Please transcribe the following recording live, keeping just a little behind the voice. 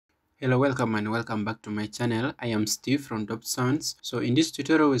Hello, welcome and welcome back to my channel. I am Steve from Top Sounds. So in this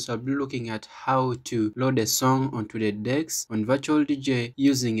tutorial we shall be looking at how to load a song onto the decks on Virtual DJ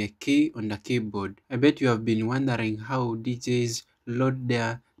using a key on the keyboard. I bet you have been wondering how DJs load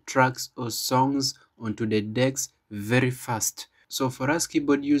their tracks or songs onto the decks very fast. So for us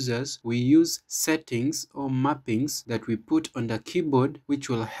keyboard users, we use settings or mappings that we put on the keyboard which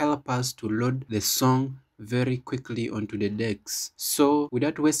will help us to load the song very quickly onto the decks. So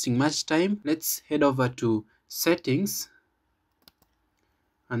without wasting much time, let's head over to settings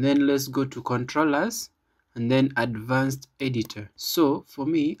and then let's go to controllers and then advanced editor. So for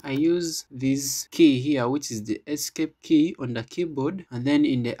me, I use this key here, which is the escape key on the keyboard, and then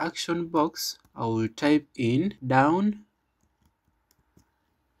in the action box I will type in down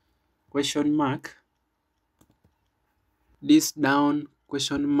question mark. This down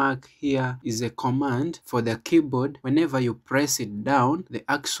question mark here is a command for the keyboard. Whenever you press it down, the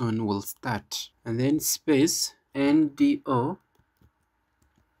action will start. And then space NDO.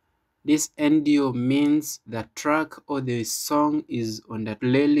 This NDO means the track or the song is on the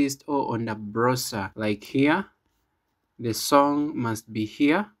playlist or on the browser. Like here, the song must be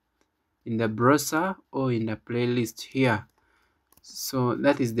here in the browser or in the playlist here. So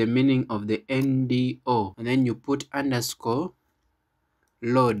that is the meaning of the NDO. And then you put underscore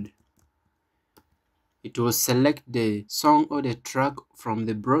load. It will select the song or the track from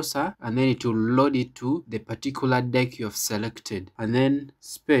the browser and then it will load it to the particular deck you have selected. And then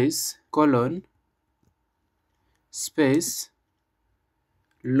space colon space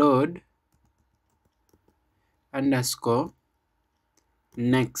load underscore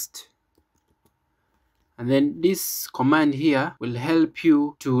next. And then this command here will help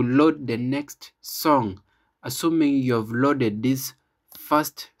you to load the next song, assuming you have loaded this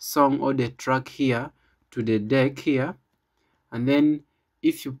first song or the track here to the deck here. And then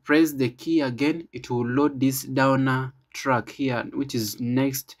if you press the key again, it will load this downer track here, which is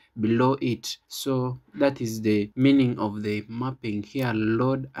next below it. So that is the meaning of the mapping here,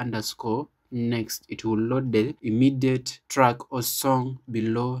 load underscore next. It will load the immediate track or song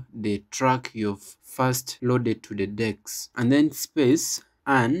below the track you've first loaded to the decks. And then space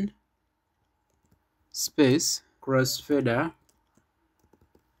and space crossfader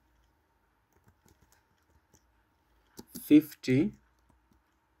 50%.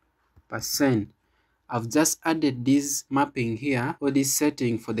 I've just added this mapping here or this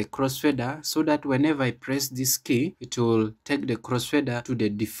setting for the crossfader so that whenever I press this key, it will take the crossfader to the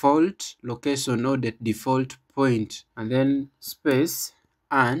default location or the default point. And then space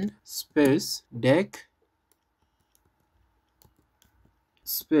and space deck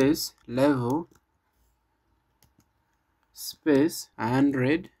space level space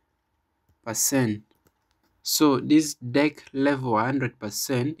 100%. So this deck level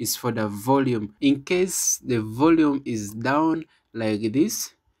 100% is for the volume. In case the volume is down like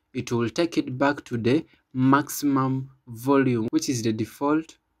this, it will take it back to the maximum volume, which is the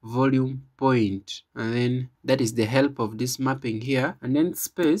default volume point. And then that is the help of this mapping here. And then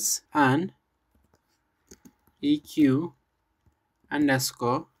space and EQ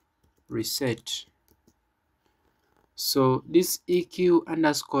underscore reset. So this EQ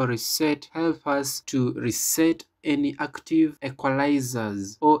underscore reset helps us to reset any active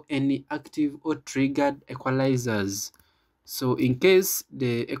equalizers or any active or triggered equalizers. So in case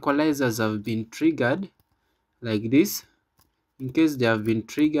the equalizers have been triggered like this, in case they have been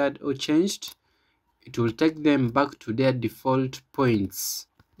triggered or changed, it will take them back to their default points.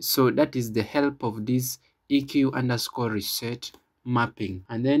 So that is the help of this EQ underscore reset mapping.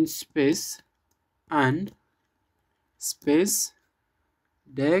 And then space and space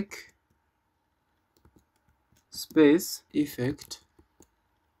deck space effect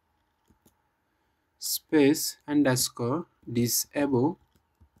space underscore disable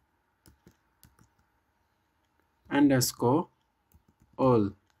underscore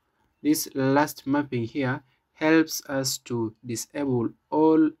all. This last mapping here helps us to disable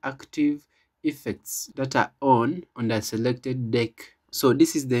all active effects that are on the selected deck. So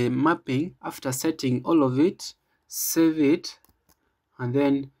this is the mapping. After setting all of it, save it, and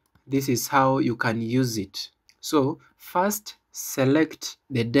then this is how you can use it. So first select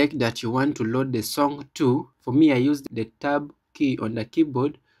the deck that you want to load the song to. For me, I used the tab key on the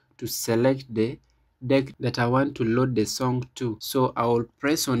keyboard to select the deck that I want to load the song to. So I will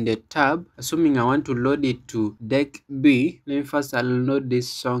press on the tab, assuming I want to load it to deck B. Let me first load this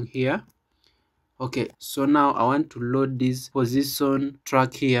song here. Okay, so now I want to load this position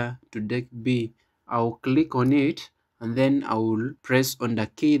track here to deck B. I'll click on it and then I will press on the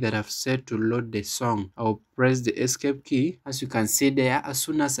key that I've set to load the song. I'll press the escape key. As you can see there, as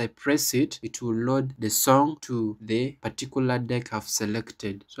soon as I press it, it will load the song to the particular deck I've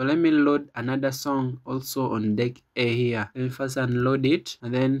selected. So let me load another song also on deck A here. Let me first unload it,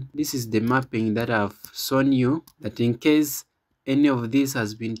 and then this is the mapping that I've shown you, that in case any of this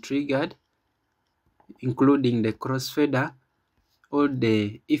has been triggered, including the crossfader or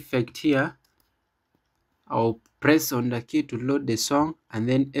the effect here, I'll press on the key to load the song, and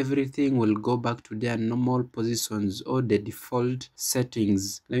then everything will go back to their normal positions or the default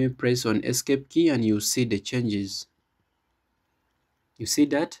settings. Let me press on escape key and you'll see the changes. You see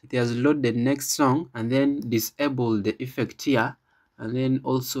that it has loaded the next song and then disabled the effect here, and then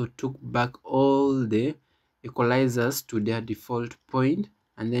also took back all the equalizers to their default point,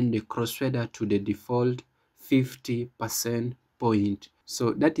 and then the crossfader to the default 50% point.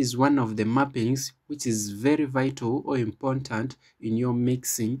 So that is one of the mappings which is very vital or important in your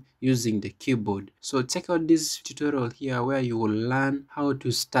mixing using the keyboard. So check out this tutorial here where you will learn how to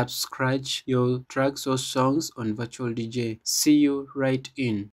start scratch your tracks or songs on Virtual DJ. See you right in.